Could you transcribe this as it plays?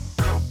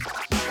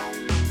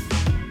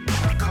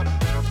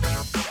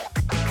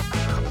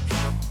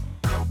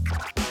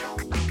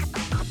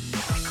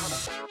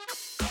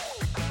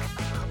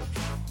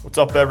What's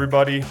up,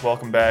 everybody?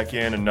 Welcome back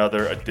in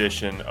another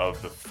edition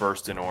of the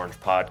First and Orange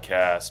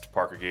podcast.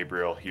 Parker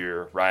Gabriel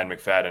here, Ryan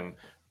McFadden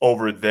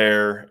over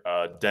there,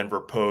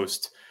 Denver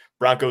Post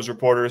Broncos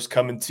reporters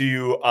coming to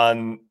you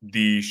on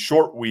the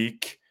short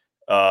week.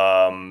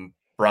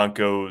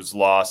 Broncos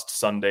lost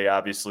Sunday,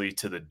 obviously,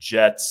 to the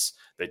Jets.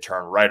 They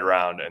turn right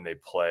around and they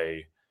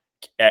play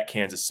at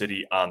Kansas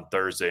City on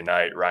Thursday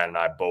night. Ryan and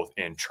I both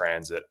in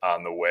transit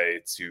on the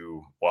way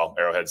to,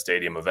 Arrowhead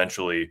Stadium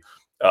eventually.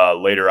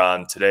 Later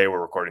on today, we're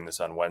recording this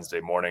on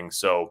Wednesday morning.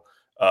 So,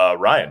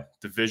 Ryan,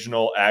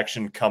 divisional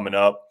action coming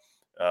up.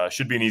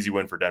 Should be an easy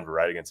win for Denver,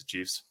 right, against the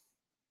Chiefs?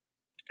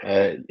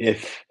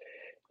 If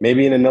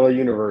maybe in another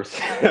universe,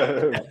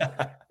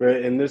 but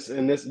in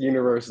this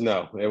universe,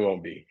 no, it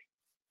won't be.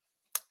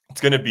 It's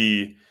going to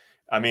be.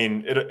 I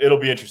mean, it'll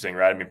be interesting,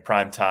 right? I mean,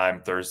 prime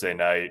time Thursday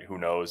night. Who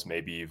knows?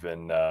 Maybe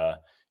even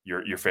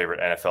your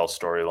favorite NFL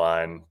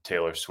storyline,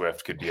 Taylor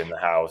Swift, could be in the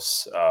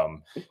house.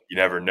 You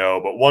never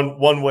know. But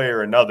one way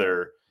or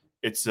another,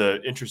 it's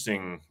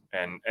interesting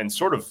and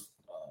sort of.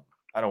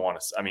 I don't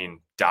want to. I mean,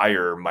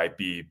 dire might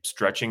be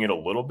stretching it a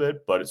little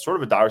bit, but it's sort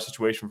of a dire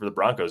situation for the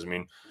Broncos. I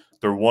mean,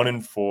 they're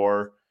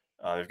 1-4.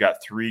 They've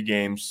got 3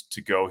 games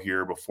to go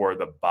here before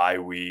the bye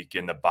week,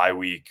 and the bye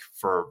week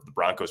for the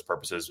Broncos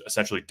purposes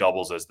essentially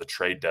doubles as the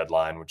trade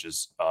deadline, which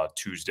is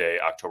Tuesday,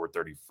 October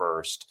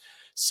 31st.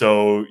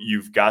 So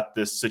you've got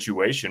this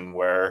situation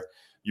where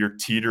you're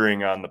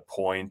teetering on the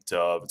point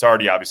of, it's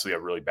already obviously a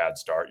really bad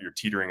start. You're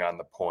teetering on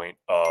the point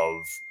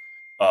of,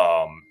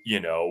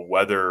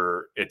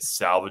 whether it's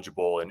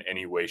salvageable in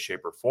any way,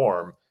 shape, or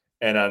form.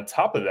 And on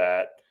top of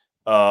that,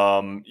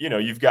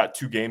 you've got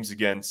 2 games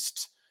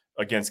against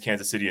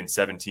Kansas City in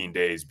 17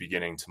 days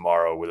beginning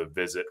tomorrow with a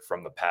visit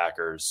from the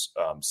Packers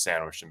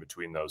sandwiched in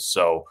between those.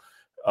 So,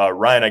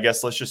 Ryan, I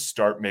guess let's just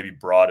start maybe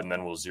broad and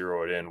then we'll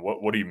zero it in.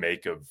 What do you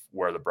make of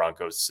where the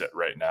Broncos sit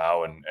right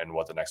now and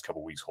what the next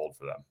couple of weeks hold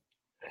for them?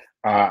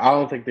 I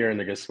don't think they're in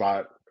a good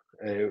spot.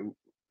 I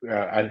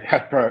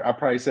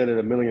probably said it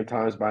a million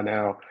times by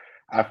now.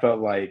 I felt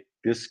like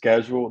this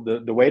schedule,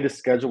 the way the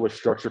schedule was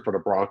structured for the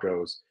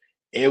Broncos,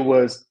 they had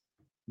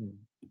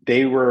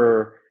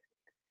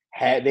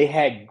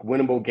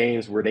winnable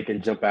games where they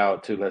can jump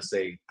out to, let's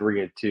say,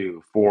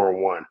 3-2,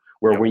 4-1.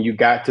 Where when you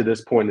got to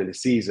this point in the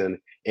season,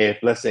 if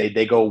let's say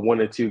they go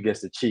 1-2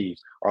 against the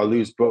Chiefs, or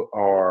lose to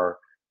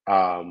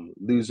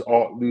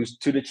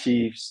the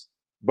Chiefs,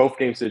 both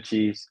games to the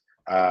Chiefs,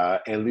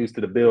 and lose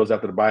to the Bills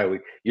after the bye week,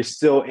 you're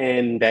still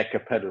in that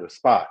competitive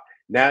spot.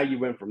 Now you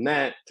went from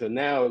that to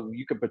now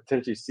you could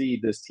potentially see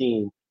this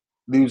team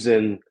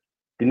losing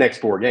the next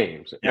 4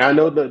 games. And I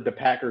know the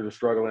Packers are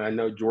struggling. I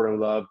know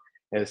Jordan Love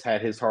has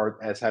had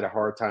a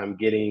hard time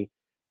getting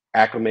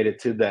acclimated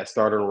to that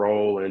starting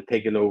role and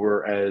taking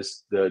over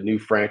as the new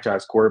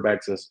franchise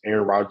quarterback since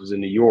Aaron Rodgers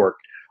in New York.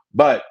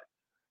 But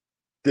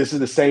this is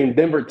the same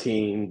Denver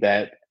team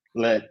that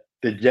let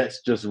the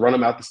Jets just run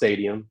them out the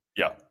stadium.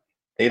 Yeah.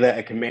 They let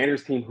a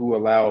Commanders team who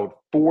allowed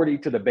 40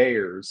 to the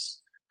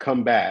Bears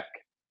come back,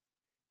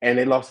 and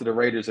they lost to the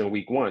Raiders in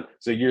week 1.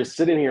 So you're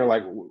sitting here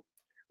like,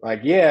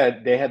 yeah,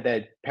 they had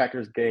that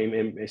Packers game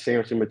in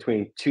sandwich in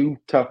between 2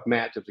 tough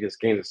matchups against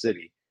Kansas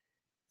City.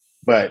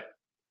 But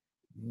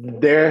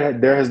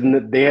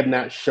they have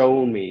not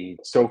shown me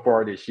so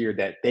far this year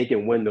that they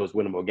can win those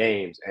winnable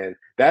games. And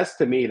that's,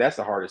 to me, that's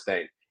the hardest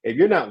thing. If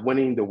you're not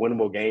winning the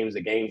winnable games,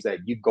 the games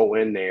that you go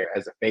in there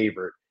as a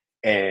favorite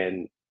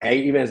and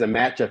even as a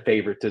matchup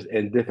favorite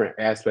in different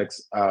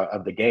aspects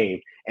of the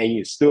game, and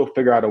you still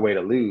figure out a way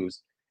to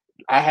lose,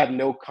 I have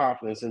no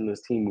confidence in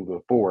this team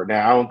moving forward.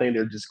 Now, I don't think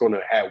they're just going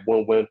to have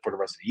one win for the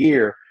rest of the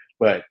year,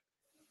 but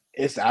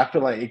I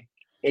feel like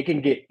it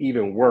can get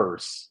even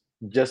worse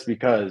just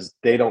because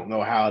they don't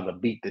know how to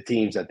beat the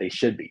teams that they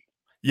should beat.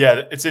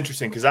 Yeah, it's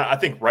interesting because I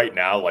think right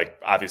now,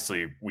 like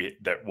obviously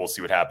we'll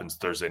see what happens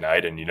Thursday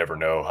night, and you never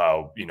know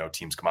how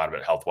teams come out of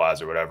it health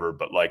wise or whatever.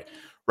 But like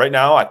right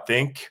now, I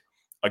think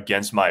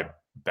against my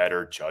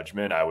better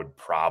judgment, I would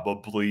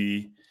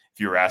probably, if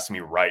you were asking me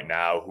right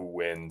now who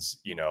wins,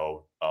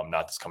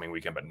 not this coming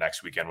weekend, but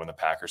next weekend when the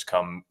Packers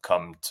come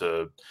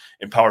to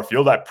Empower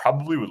Field, I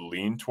probably would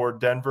lean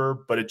toward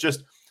Denver. But it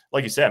just,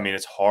 like you said, I mean,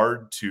 it's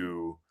hard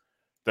to.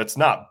 That's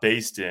not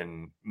based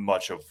in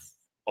much of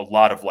a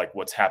lot of like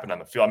what's happened on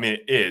the field. I mean,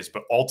 it is,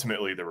 but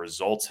ultimately the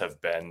results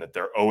have been that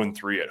they're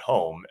 0-3 at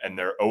home, and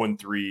they're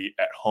 0-3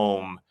 at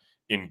home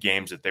in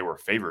games that they were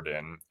favored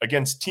in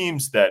against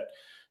teams that,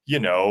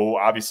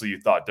 obviously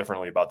you thought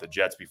differently about the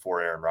Jets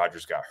before Aaron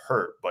Rodgers got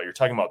hurt, but you're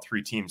talking about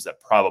 3 teams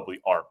that probably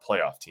aren't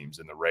playoff teams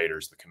in the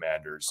Raiders, the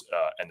Commanders,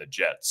 and the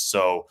Jets.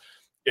 So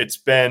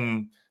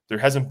there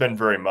hasn't been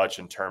very much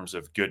in terms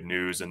of good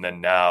news. And then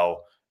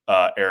now,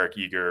 Eric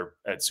Eager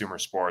at Sumer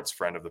Sports,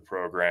 friend of the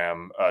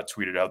program,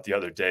 tweeted out the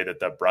other day that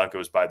the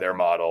Broncos, by their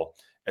model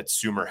at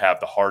Sumer,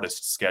 have the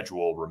hardest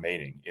schedule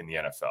remaining in the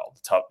NFL,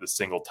 the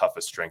single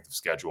toughest strength of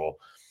schedule.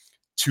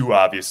 2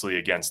 obviously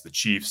against the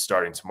Chiefs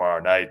starting tomorrow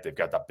night. They've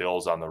got the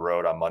Bills on the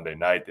road on Monday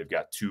night. They've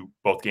got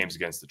both games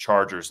against the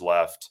Chargers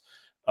left.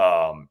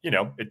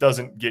 It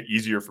doesn't get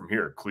easier from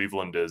here.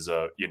 Cleveland is,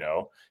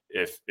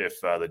 if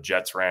the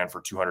Jets ran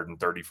for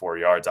 234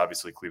 yards,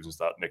 obviously Cleveland's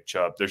not Nick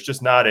Chubb.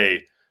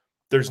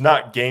 There's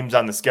not games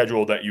on the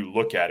schedule that you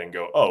look at and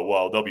go, oh,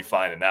 well, they'll be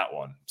fine in that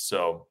one.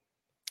 So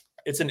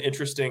it's an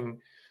interesting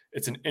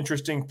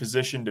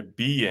position to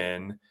be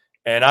in.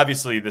 And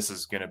obviously this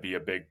is going to be a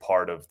big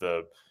part of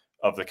the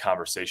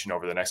conversation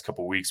over the next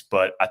couple of weeks.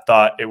 But I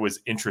thought it was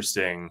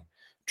interesting,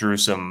 drew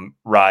some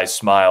wry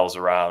smiles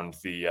around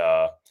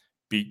the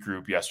beat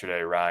group yesterday,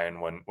 Ryan,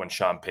 when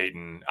Sean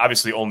Payton,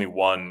 obviously only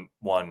one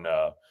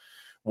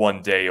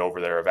day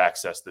over there of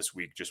access this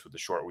week, just with the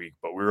short week.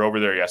 But we were over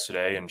there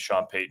yesterday, and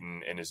Sean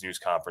Payton in his news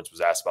conference was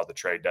asked about the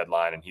trade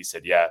deadline. And he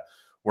said, yeah,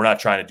 we're not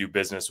trying to do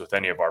business with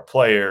any of our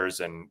players,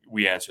 and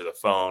we answer the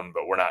phone,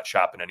 but we're not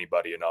shopping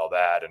anybody and all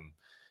that. And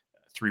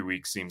 3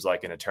 weeks seems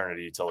like an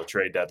eternity till the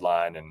trade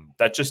deadline. And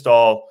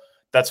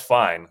that's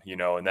fine,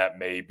 and that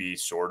may be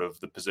sort of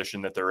the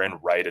position that they're in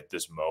right at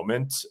this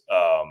moment.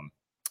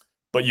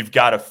 But you've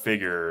got to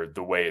figure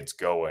the way it's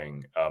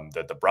going,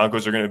 that the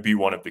Broncos are going to be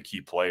one of the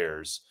key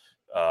players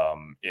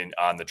on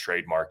the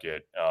trade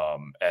market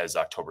as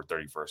October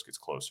 31st gets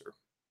closer.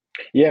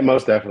 Yeah,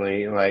 most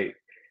definitely. Like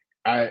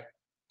I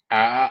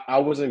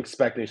wasn't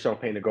expecting Sean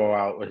Payton to go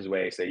out his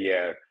way and say,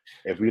 yeah,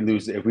 if we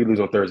lose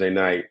on Thursday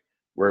night,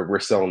 we're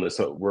selling this.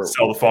 Sell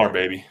the farm,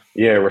 baby.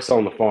 Yeah, we're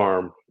selling the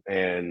farm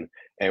and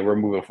we're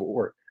moving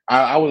forward.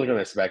 I wasn't going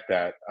to expect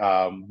that.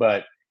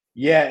 But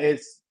yeah,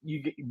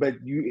 you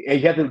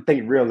have to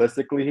think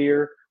realistically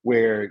here,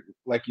 where,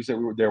 like you said,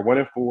 they're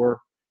 1-4.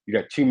 You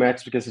got 2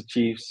 matches against the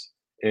Chiefs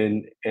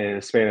in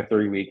a span of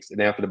 3 weeks,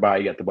 and after the bye,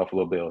 you got the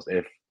Buffalo Bills.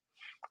 If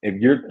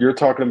you're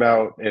talking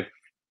about if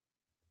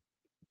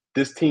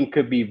this team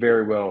could be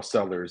very well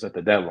sellers at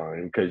the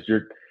deadline, because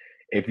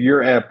if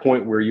you're at a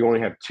point where you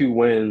only have 2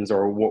 wins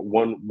or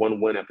one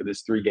win after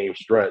this 3-game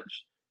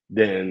stretch,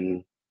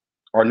 then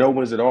or no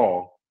wins at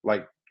all,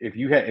 like if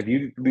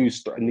you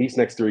lose in these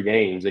next 3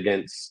 games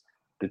against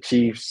the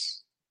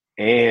Chiefs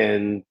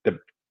and the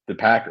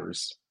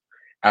Packers,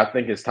 I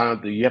think it's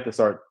time you have to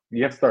start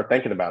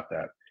thinking about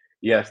that.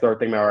 You have to start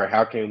thinking about, all right,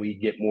 how can we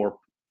get more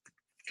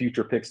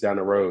future picks down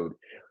the road?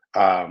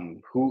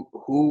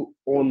 Who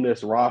on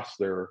this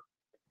roster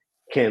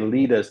can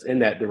lead us in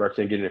that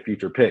direction, getting the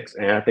future picks?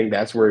 And I think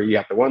that's where you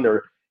have to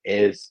wonder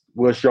is,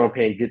 will Sean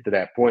Payton get to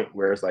that point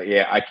where it's like,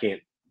 yeah, I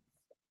can't.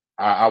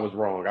 I was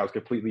wrong. I was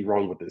completely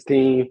wrong with this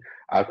team.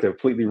 I was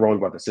completely wrong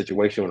about the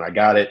situation when I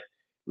got it.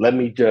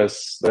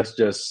 Let's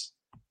just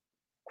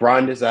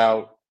grind this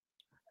out,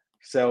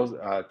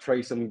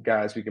 trade some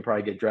guys we can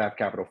probably get draft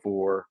capital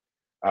for,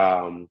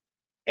 and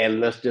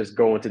let's just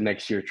go into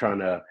next year trying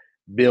to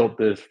build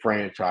this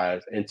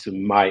franchise into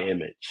my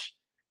image.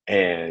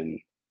 And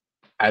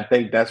I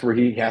think that's where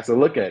he has to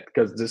look at,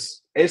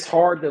 because it's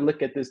hard to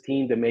look at this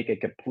team to make a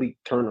complete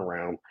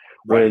turnaround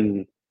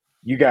when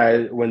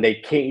they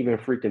can't even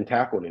freaking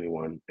tackle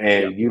anyone,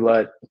 and you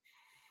let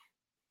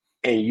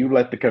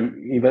the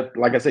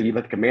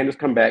Commanders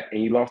come back,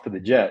 and you lost to the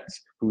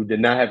Jets, who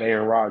did not have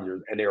Aaron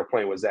Rodgers, and they were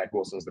playing with Zach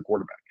Wilson as the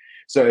quarterback.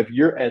 So if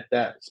you're at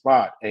that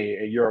spot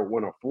and you're at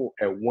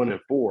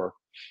 1-4,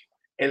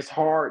 it's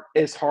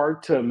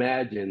hard to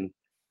imagine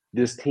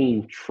this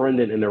team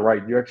trending in the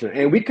right direction.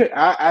 And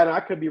I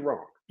could be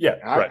wrong. Yeah,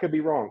 I could be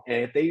wrong.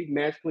 And if they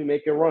magically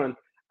make a run,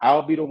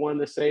 I'll be the one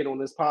to say it on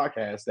this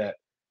podcast that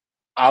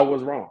I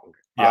was wrong.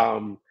 Yeah.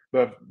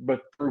 But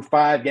through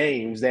 5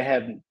 games, they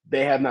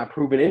have not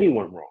proven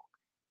anyone wrong.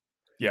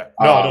 Yeah.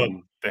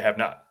 No, they have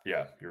not.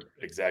 Yeah, you're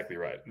exactly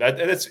right.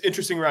 That's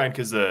interesting, Ryan,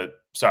 because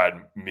sorry, I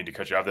didn't mean to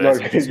cut you off.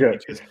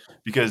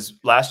 Because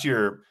last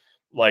year,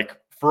 like,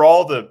 for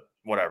all the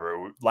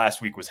whatever,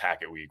 last week was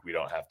Hackett week. We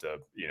don't have to,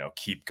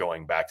 keep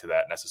going back to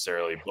that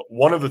necessarily. But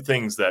one of the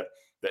things that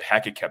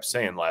Hackett kept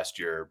saying last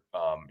year,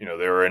 they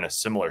were in a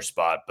similar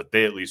spot, but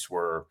they at least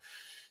were,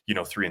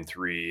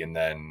 3-3, and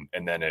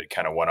then it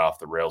kind of went off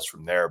the rails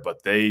from there.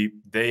 But they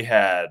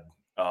had,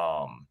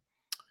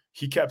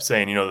 he kept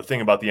saying, the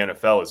thing about the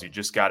NFL is you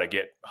just got to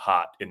get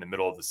hot in the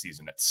middle of the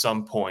season at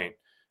some point.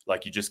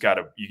 Like, you just got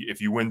to,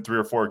 if you win 3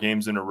 or 4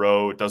 games in a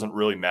row, it doesn't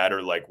really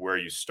matter like where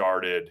you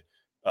started.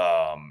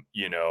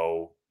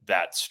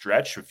 That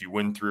stretch, if you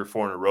win 3 or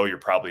 4 in a row, you're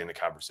probably in the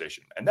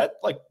conversation. And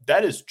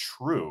that is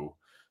true,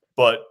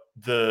 but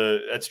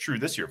that's true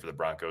this year for the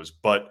Broncos,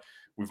 but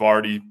we've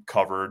already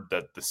covered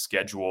that the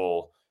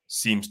schedule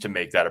seems to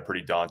make that a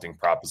pretty daunting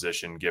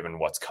proposition given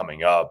what's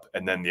coming up.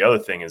 And then the other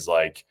thing is,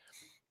 like,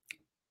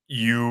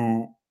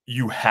 you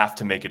have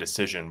to make a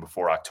decision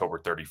before October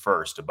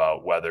 31st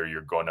about whether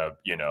you're going to,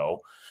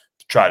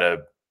 try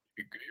to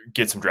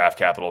get some draft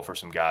capital for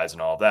some guys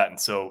and all that. And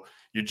so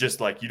you're just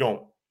like,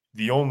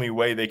 the only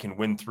way they can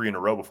win 3 in a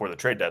row before the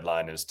trade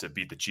deadline is to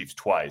beat the Chiefs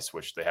twice,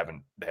 which they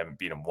haven't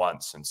beat them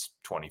once since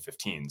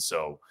 2015.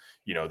 So,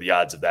 the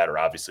odds of that are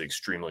obviously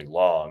extremely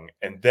long.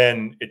 And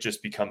then it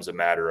just becomes a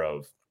matter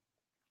of,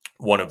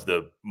 one of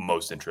the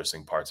most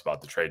interesting parts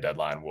about the trade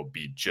deadline will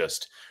be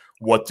just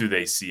what do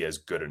they see as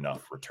good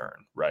enough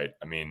return, right?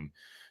 I mean,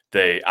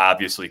 They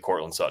obviously,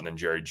 Cortland Sutton and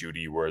Jerry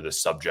Jeudy were the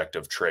subject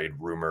of trade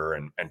rumor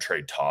and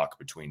trade talk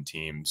between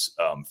teams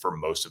for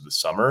most of the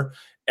summer.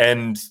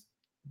 And,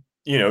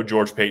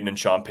 George Paton and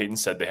Sean Payton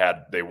said they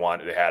had, they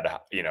weren't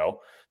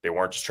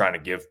just trying to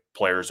give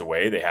players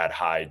away. They had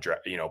high,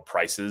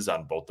 prices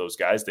on both those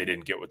guys. They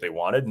didn't get what they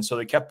wanted. And so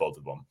they kept both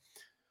of them.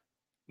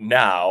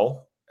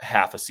 Now,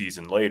 half a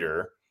season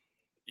later,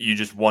 you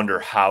just wonder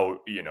how,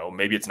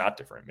 maybe it's not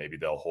different. Maybe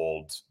they'll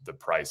hold the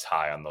price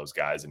high on those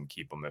guys and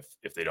keep them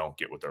if they don't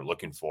get what they're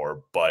looking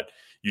for. But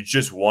you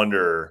just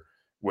wonder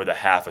with a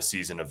half a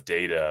season of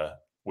data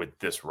with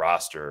this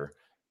roster,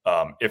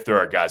 if there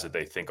are guys that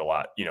they think a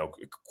lot,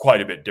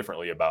 quite a bit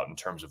differently about in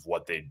terms of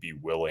what they'd be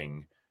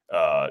willing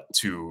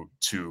to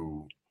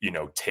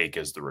take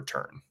as the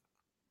return.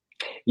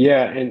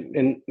 Yeah,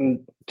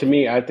 and to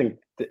me, I think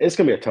it's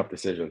gonna be a tough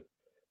decision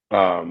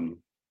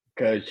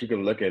because you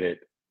can look at it.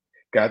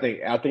 'Cause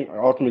I think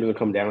ultimately it'll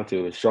come down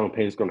to is Sean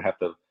Payton's going to have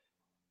to,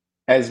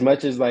 as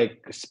much as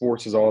like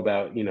sports is all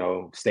about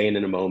staying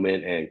in the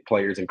moment, and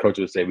players and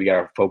coaches say we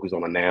got to focus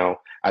on the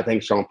now. I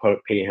think Sean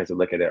Payton has to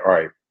look at it. All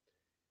right,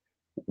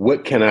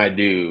 what can I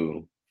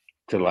do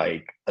to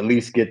like at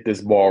least get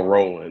this ball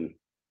rolling,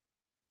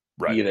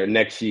 Right. either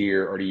next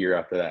year or the year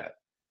after that,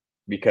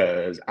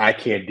 because I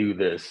can't do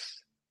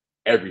this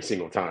every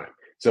single time.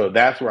 So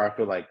that's where I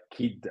feel like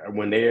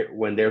when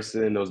they're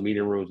sitting in those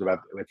meeting rooms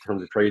about in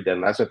terms of trade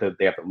deadline, that's what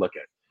they have to look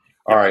at.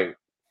 All right,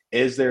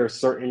 is there a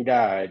certain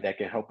guy that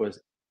can help us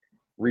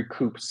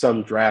recoup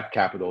some draft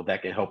capital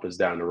that can help us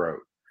down the road?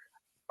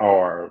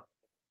 Or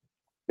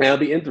it'll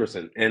be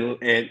interesting, and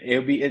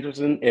it'll be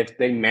interesting if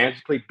they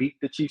magically beat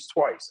the Chiefs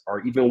twice,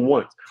 or even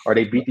once, or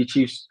they beat the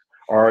Chiefs,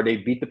 or they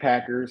beat the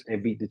Packers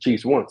and beat the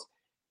Chiefs once.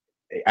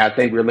 I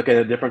think we're looking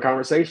at a different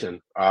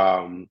conversation.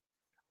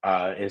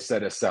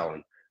 Instead of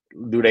selling,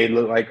 do they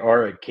look like, all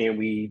right, can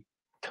we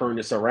turn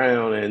this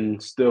around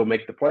and still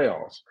make the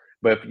playoffs?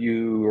 But if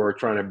you are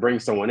trying to bring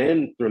someone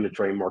in through the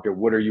trade market,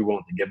 what are you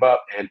willing to give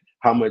up, and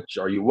how much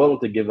are you willing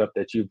to give up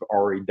that you've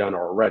already done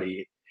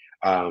already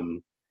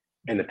in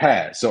the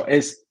past? So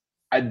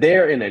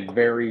they're in a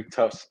very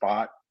tough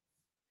spot,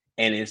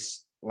 and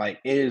it's like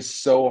it is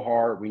so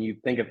hard when you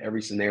think of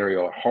every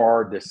scenario.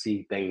 Hard to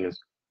see things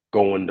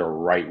going the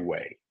right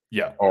way.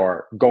 Yeah.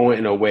 Or going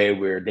in a way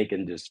where they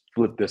can just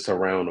flip this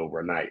around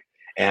overnight.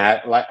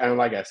 And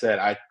like I said,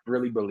 I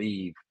really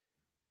believe,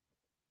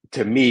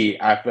 to me,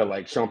 I feel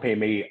like Sean Payton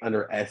may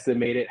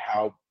underestimated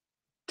how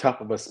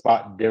tough of a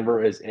spot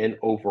Denver is in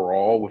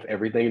overall, with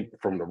everything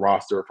from the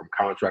roster, from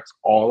contracts,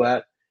 all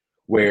that,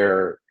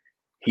 where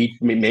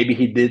maybe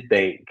he did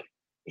think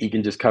he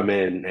can just come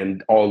in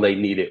and all they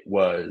needed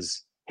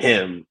was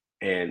him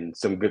and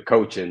some good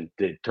coaching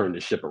to turn the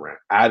ship around.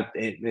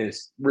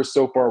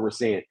 We're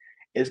seeing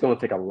it's going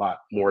to take a lot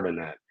more than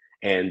that.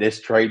 And this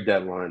trade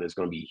deadline is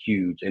going to be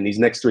huge. And these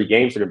next 3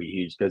 games are going to be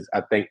huge, because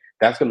I think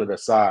that's going to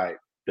decide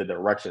the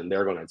direction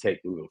they're going to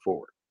take moving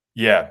forward.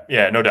 Yeah,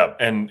 no doubt.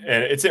 And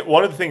it's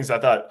one of the things I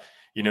thought,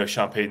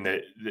 Sean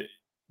Payton,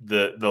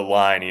 the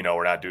line,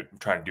 we're not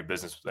trying to do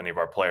business with any of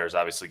our players,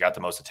 obviously got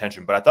the most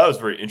attention. But I thought it was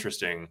very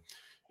interesting.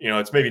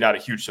 It's maybe not a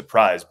huge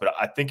surprise, but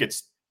I think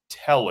it's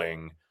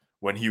telling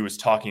when he was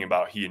talking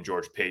about he and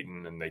George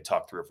Paton, and they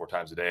talked 3 or 4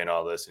 times a day and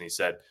all this. And he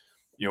said,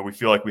 we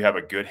feel like we have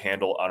a good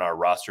handle on our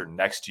roster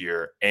next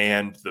year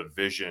and the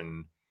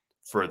vision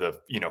for the,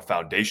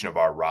 foundation of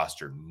our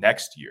roster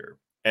next year.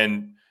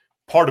 And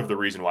part of the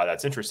reason why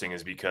that's interesting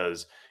is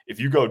because if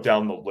you go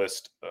down the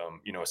list,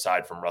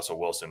 aside from Russell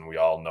Wilson, we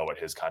all know what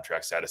his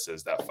contract status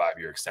is. That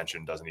 5-year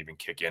extension doesn't even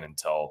kick in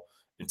until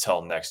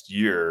next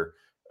year.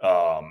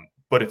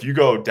 But if you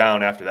go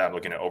down after that, I'm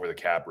looking at over the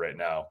cap right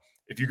now.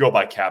 If you go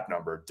by cap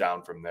number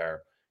down from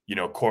there,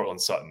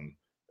 Cortland Sutton,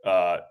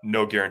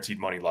 no guaranteed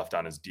money left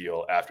on his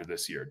deal after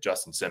this year.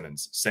 Justin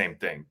Simmons, same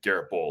thing.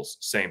 Garrett Bowles,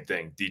 same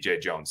thing.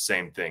 DJ Jones,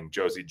 same thing.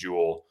 Josie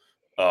Jewell,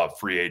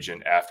 free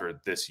agent after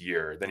this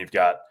year. Then you've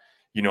got,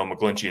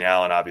 McGlinchey and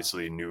Allen,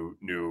 obviously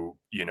new,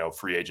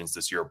 free agents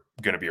this year,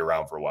 going to be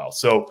around for a while.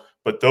 So,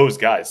 but those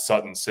guys,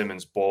 Sutton,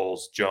 Simmons,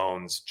 Bowles,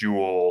 Jones,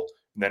 Jewell,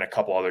 and then a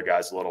couple other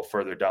guys a little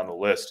further down the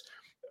list.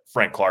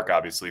 Frank Clark,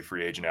 obviously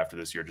free agent after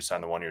this year, just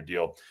signed the 1-year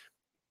deal.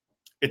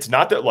 It's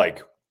not that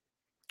like,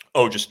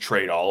 just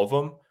trade all of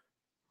them.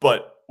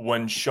 But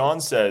when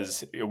Sean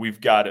says we've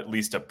got at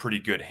least a pretty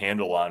good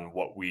handle on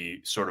what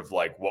we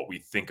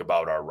think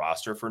about our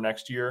roster for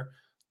next year,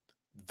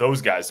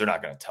 those guys, they're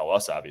not going to tell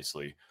us,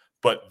 obviously,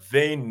 but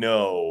they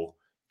know,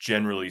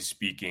 generally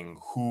speaking,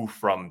 who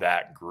from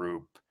that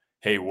group,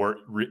 hey, we're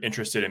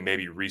interested in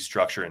maybe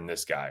restructuring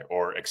this guy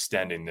or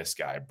extending this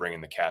guy,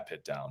 bringing the cap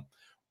hit down.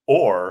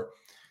 Or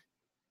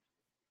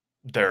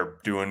they're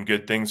doing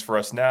good things for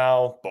us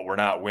now, but we're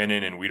not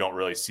winning and we don't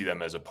really see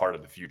them as a part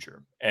of the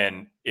future.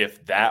 And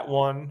if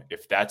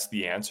that's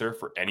the answer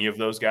for any of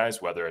those guys,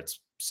 whether it's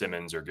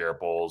Simmons or Garrett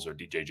Bowles or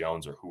DJ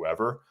Jones or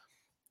whoever,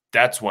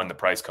 that's when the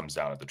price comes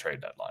down at the trade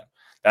deadline.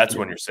 That's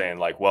when you're saying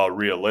like, well,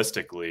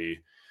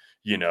 realistically,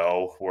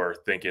 we're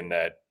thinking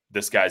that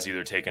this guy's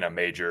either taking a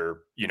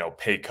major,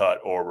 pay cut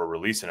or we're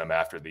releasing him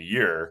after the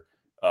year.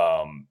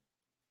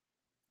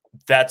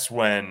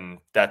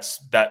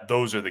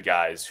 those are the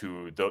guys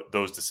who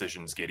those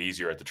decisions get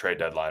easier at the trade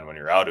deadline when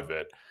you're out of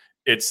it.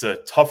 It's a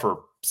tougher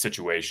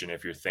situation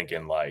if you're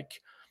thinking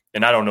like,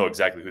 and I don't know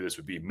exactly who this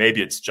would be.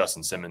 Maybe it's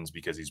Justin Simmons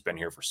because he's been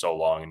here for so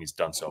long and he's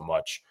done so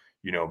much.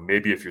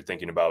 Maybe if you're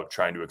thinking about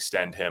trying to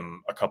extend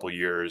him a couple of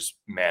years,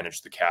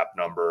 manage the cap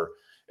number,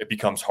 it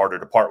becomes harder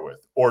to part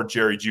with. Or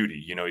Jerry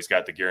Jeudy, he's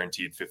got the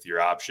guaranteed 5th-year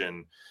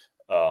option.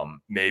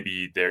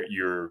 Maybe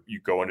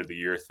you go into the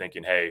year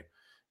thinking, hey,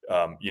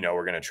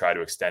 we're going to try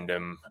to extend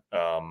him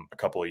a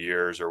couple of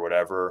years or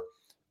whatever.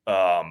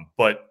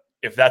 But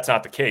if that's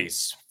not the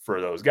case for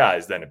those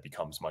guys, then it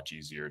becomes much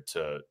easier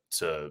to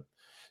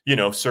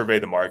survey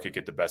the market,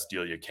 get the best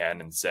deal you can,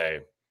 and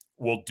say,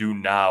 we'll do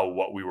now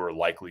what we were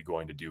likely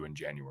going to do in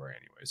January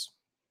anyways.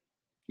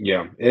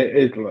 Yeah,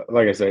 it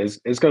like I said,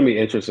 it's going to be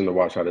interesting to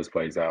watch how this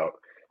plays out.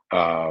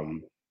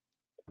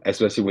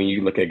 Especially when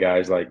you look at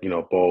guys like,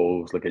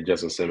 Bowles, look at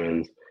Justin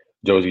Simmons,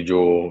 Josie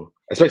Jewell,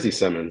 especially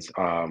Simmons.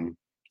 I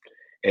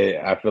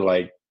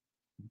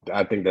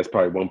think that's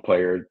probably one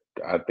player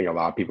I think a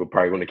lot of people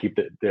probably want to keep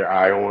their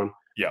eye on.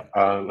 Yeah.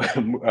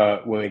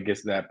 When it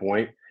gets to that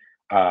point.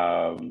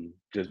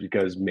 Just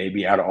because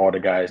maybe out of all the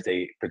guys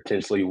they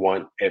potentially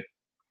want, if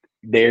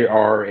they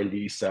are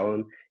indeed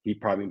selling, he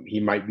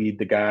might be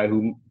the guy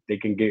who they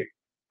can get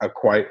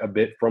quite a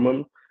bit from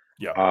him.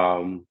 Yeah.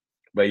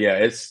 But yeah,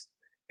 it's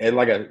going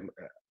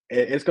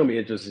to be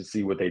interesting to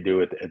see what they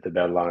do at the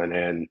deadline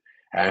and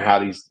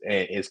how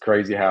it's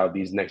crazy how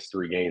these next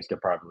 3 games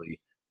could probably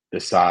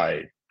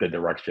decide the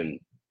direction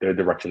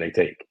they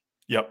take.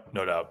 Yep,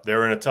 no doubt. They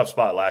were in a tough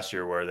spot last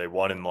year where they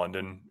won in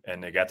London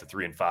and they got to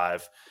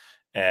 3-5.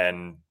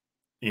 And,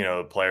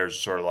 the players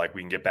sort of like,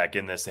 we can get back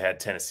in this. They had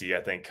Tennessee,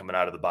 I think, coming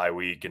out of the bye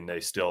week, and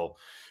they still,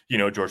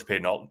 George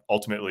Paton,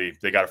 ultimately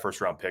they got a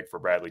 1st-round pick for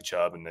Bradley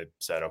Chubb, and they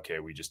said, okay,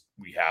 we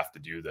have to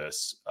do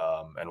this,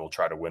 and we'll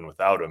try to win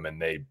without him,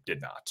 and they did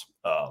not.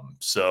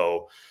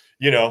 So,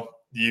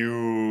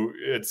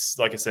 it's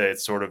like I say,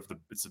 it's sort of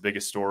it's the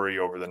biggest story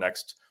over the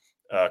next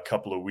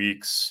couple of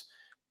weeks.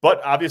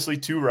 But obviously,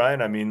 too,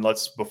 Ryan, I mean,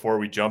 before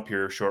we jump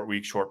here, short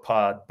week, short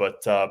pod,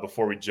 but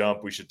before we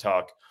jump, we should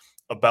talk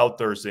about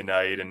Thursday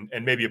night and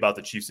maybe about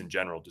the Chiefs in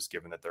general, just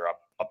given that they're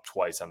up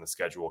twice on the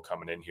schedule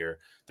coming in here.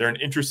 They're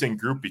an interesting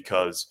group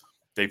because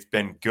they've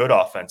been good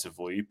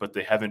offensively, but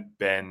they haven't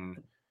been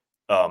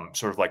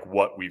sort of like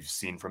what we've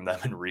seen from them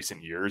in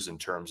recent years in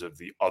terms of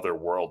the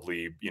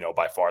otherworldly,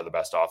 by far the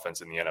best offense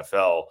in the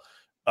NFL.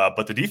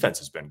 But the defense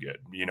has been good.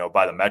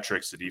 By the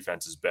metrics, the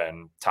defense has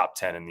been top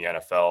 10 in the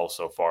NFL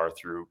so far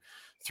through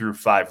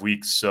 5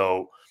 weeks.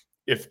 So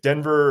if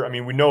Denver, I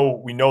mean, we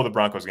know the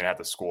Broncos are going to have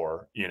to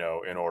score,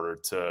 in order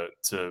to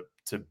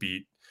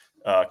beat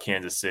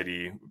Kansas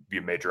City, be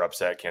a major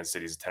upset. Kansas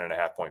City's a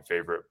 10.5-point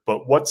favorite.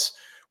 But what's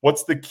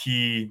the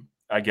key,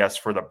 I guess,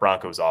 for the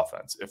Broncos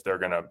offense if they're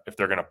gonna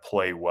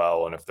play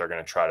well and if they're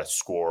gonna try to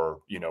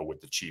score,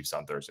 with the Chiefs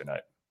on Thursday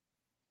night?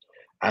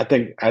 I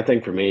think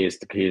for me, it's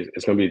the key.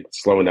 It's going to be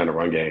slowing down the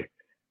run game.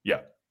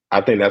 Yeah,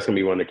 I think that's going to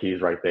be one of the keys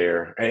right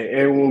there.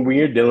 And when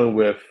you're dealing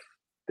with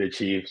the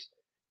Chiefs,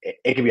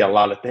 it can be a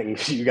lot of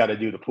things you got to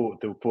do to pull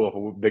up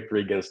a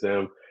victory against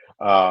them.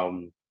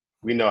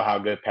 We know how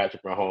good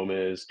Patrick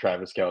Mahomes is,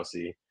 Travis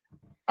Kelce.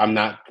 I'm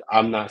not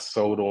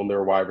sold on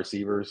their wide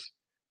receivers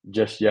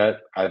just yet.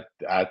 I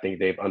think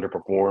they've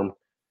underperformed.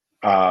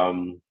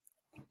 But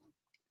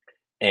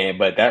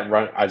that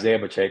run, Isaiah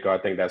Pacheco, I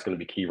think that's going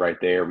to be key right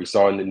there. We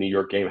saw in the New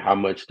York game how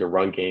much the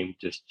run game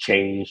just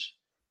changed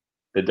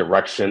the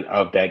direction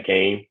of that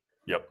game.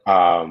 Yep.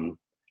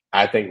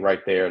 I think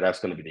right there,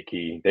 that's going to be the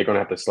key. They're going to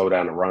have to slow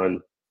down the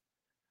run.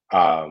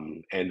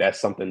 And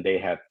that's something they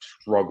have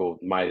struggled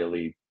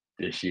mightily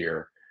this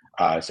year.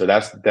 So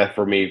that's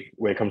for me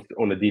when it comes to,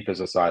 on the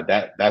defensive side.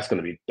 That's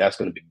going to be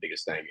the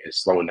biggest thing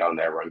is slowing down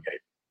that run game.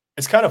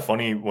 It's kind of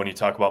funny when you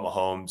talk about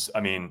Mahomes.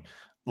 I mean,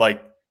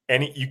 like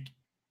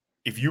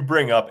if you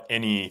bring up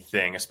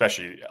anything,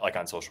 especially like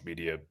on social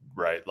media,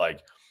 right?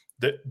 Like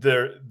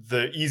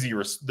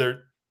there's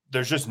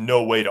just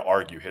no way to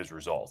argue his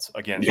results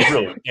against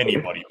really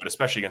anybody, but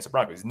especially against the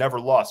Broncos. He's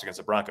never lost against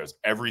the Broncos.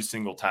 Every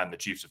single time the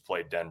Chiefs have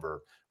played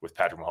Denver with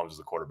Patrick Mahomes as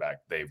the quarterback,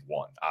 they've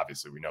won.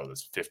 Obviously, we know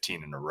this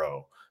 15 in a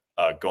row,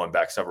 going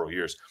back several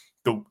years.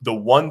 The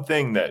one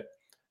thing that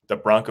the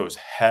Broncos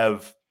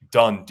have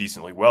done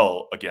decently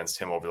well against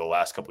him over the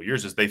last couple of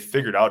years is they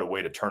figured out a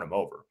way to turn him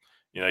over.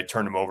 They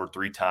turned him over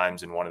 3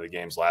 times in one of the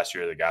games last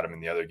year. They got him in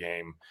the other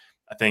game.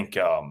 I think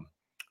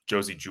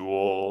Josie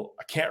Jewell,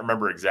 I can't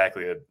remember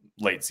exactly, a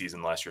late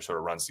season last year sort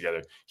of runs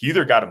together. He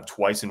either got him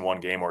twice in one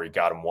game or he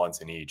got him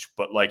once in each.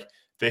 But like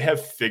they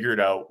have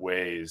figured out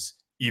ways,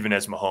 even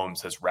as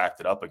Mahomes has racked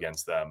it up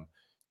against them,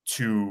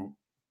 to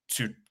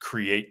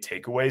create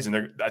takeaways.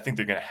 And I think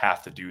they're going to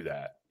have to do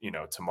that,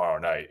 tomorrow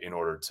night in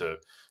order to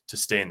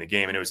stay in the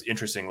game. And it was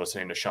interesting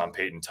listening to Sean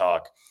Payton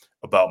talk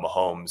about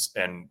Mahomes.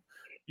 And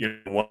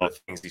one of the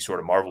things he sort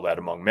of marveled at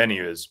among many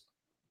is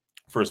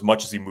for as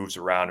much as he moves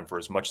around and for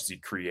as much as he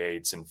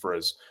creates and for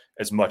as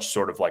much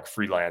sort of like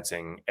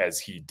freelancing as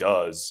he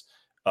does,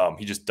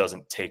 he just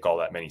doesn't take all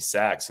that many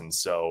sacks. And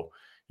so,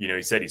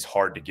 he said he's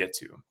hard to get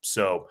to.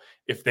 So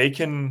if they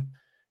can,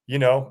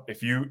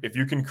 if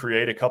you can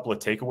create a couple of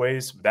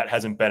takeaways, that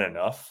hasn't been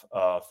enough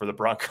for the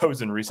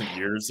Broncos in recent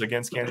years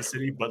against Kansas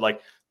City. But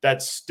like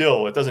that's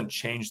still, it doesn't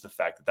change the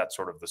fact that that's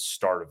sort of the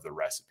start of the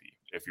recipe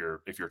if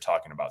you're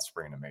talking about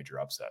springing a major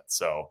upset.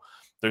 So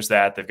there's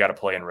that. They've got to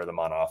play in rhythm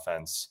on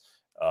offense.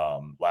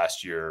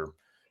 Last year,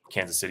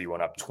 Kansas City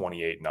went up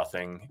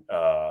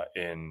 28-0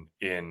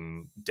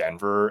 in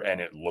Denver,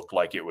 and it looked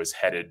like it was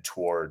headed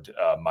toward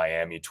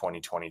Miami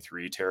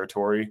 2023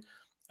 territory.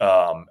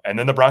 And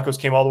then the Broncos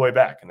came all the way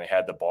back, and they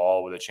had the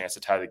ball with a chance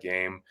to tie the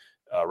game.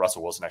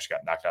 Russell Wilson actually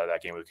got knocked out of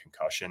that game with a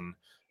concussion.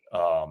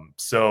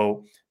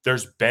 So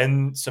there's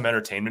been some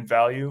entertainment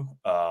value,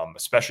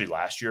 especially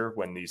last year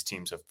when these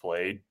teams have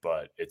played,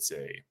 but it's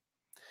a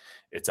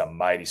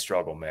mighty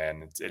struggle,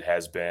 man. It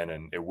has been,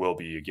 and it will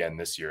be again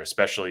this year,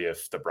 especially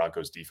if the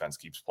Broncos defense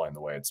keeps playing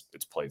the way it's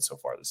played so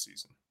far this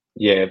season.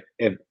 Yeah,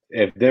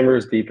 if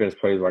Denver's defense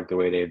plays like the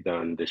way they've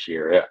done this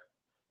year,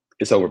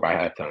 it's over by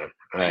halftime.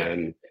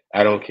 And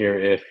I don't care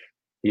if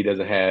he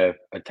doesn't have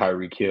a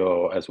Tyreek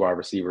Hill as wide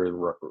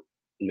receiver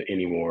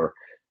anymore,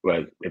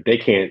 but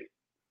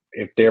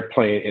if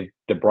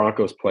the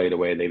Broncos play the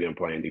way they've been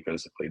playing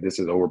defensively, this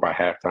is over by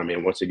halftime.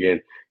 And once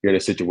again, you're in a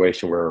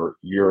situation where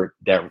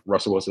that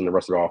Russell Wilson and the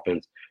rest of the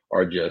offense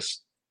are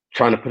just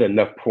trying to put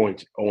enough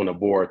points on the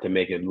board to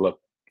make it look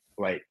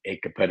like a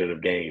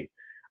competitive game.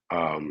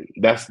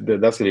 That's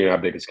going to be my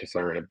biggest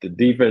concern. If the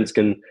defense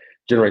can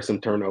generate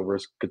some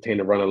turnovers, continue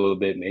to run a little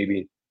bit,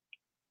 maybe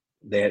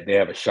they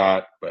have a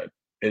shot. But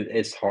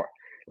it's hard.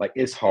 Like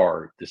it's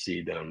hard to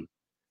see them.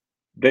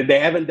 They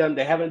haven't done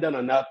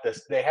enough.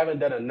 They haven't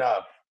done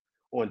enough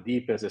on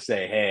defense to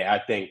say, hey, I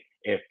think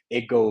if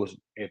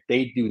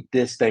they do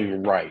this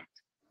thing right,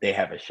 they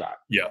have a shot.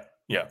 Yeah.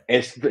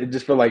 It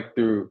just feel like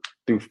through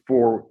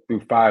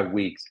 5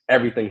 weeks,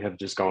 everything has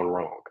just gone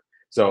wrong.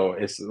 So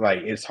it's like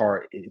it's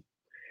hard.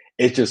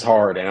 It's just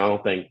hard, and I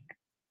don't think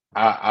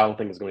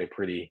it's going to be a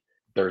pretty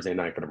Thursday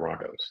night for the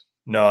Broncos.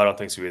 No, I don't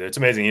think so either. It's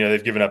amazing.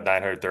 They've given up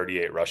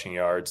 938 rushing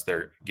yards.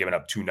 They're giving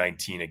up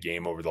 219 a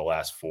game over the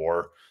last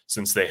 4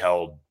 since they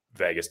held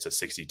Vegas to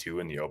 62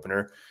 in the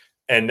opener.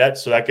 And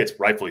that gets,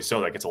 rightfully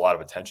so, that gets a lot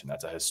of attention.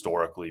 That's a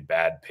historically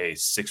bad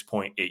pace,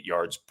 6.8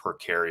 yards per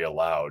carry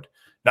allowed.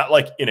 Not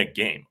like in a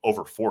game,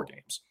 over 4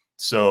 games.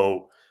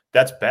 So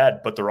that's bad,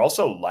 but they're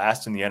also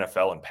last in the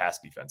NFL in pass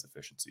defense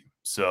efficiency.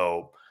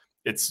 So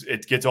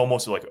it gets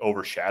almost like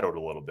overshadowed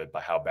a little bit by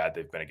how bad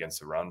they've been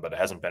against the run, but it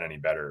hasn't been any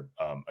better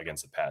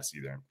against the pass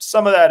either.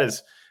 Some of that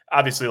is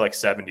obviously like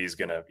 70 is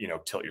going to,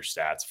 tilt your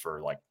stats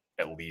for like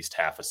at least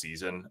half a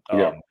season.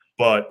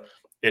 But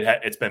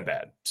it's been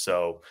bad.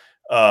 So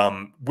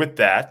with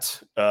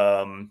that,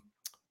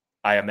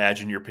 I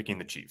imagine you're picking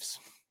the Chiefs.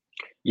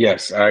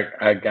 Yes,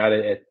 I got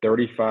it at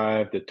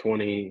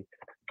 35-20.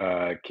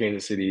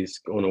 Kansas City's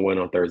going to win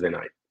on Thursday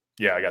night.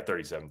 Yeah, I got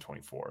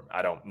 37-24.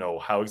 I don't know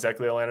how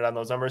exactly I landed on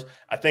those numbers.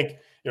 I think,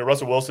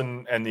 Russell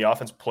Wilson and the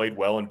offense played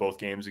well in both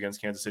games against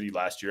Kansas City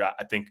last year.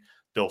 I think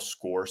they'll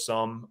score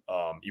some,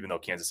 even though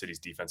Kansas City's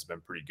defense has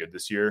been pretty good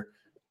this year.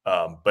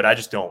 But I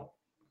just don't.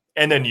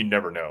 And then you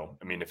never know.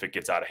 I mean, if it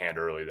gets out of hand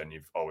early, then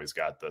you've always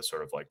got the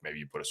sort of like maybe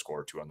you put a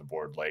score or 2 on the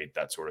board late,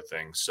 that sort of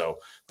thing. So,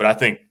 but I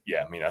think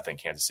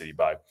Kansas City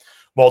by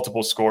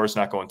multiple scores,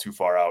 not going too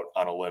far out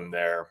on a limb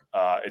there.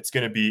 It's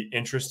going to be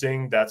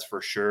interesting, that's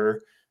for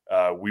sure.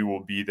 We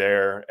will be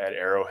there at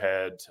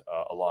Arrowhead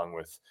along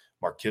with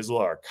Mark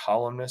Kisla, our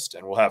columnist,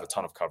 and we'll have a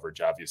ton of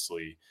coverage,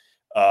 obviously,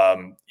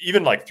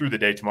 even like through the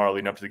day tomorrow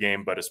leading up to the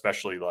game, but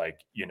especially like,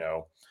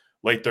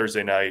 late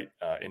Thursday night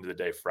into the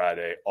day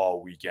Friday,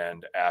 all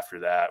weekend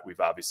after that. We've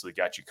obviously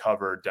got you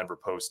covered,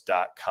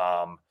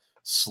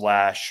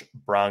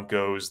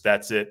 denverpost.com/Broncos.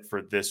 That's it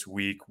for this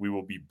week. We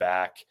will be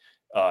back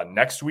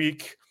next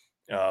week.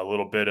 A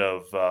little bit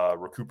of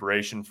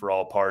recuperation for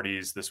all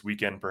parties this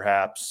weekend,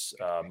 perhaps.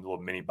 A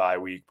little mini bye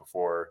week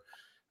before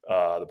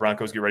the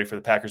Broncos get ready for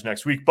the Packers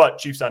next week. But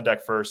Chiefs on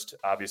deck first.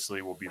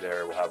 Obviously, we'll be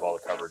there. We'll have all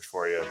the coverage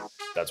for you.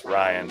 That's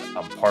Ryan.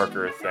 I'm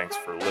Parker. Thanks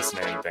for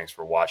listening. Thanks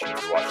for watching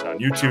if you're watching on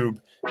YouTube.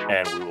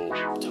 And we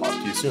will talk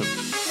to you soon.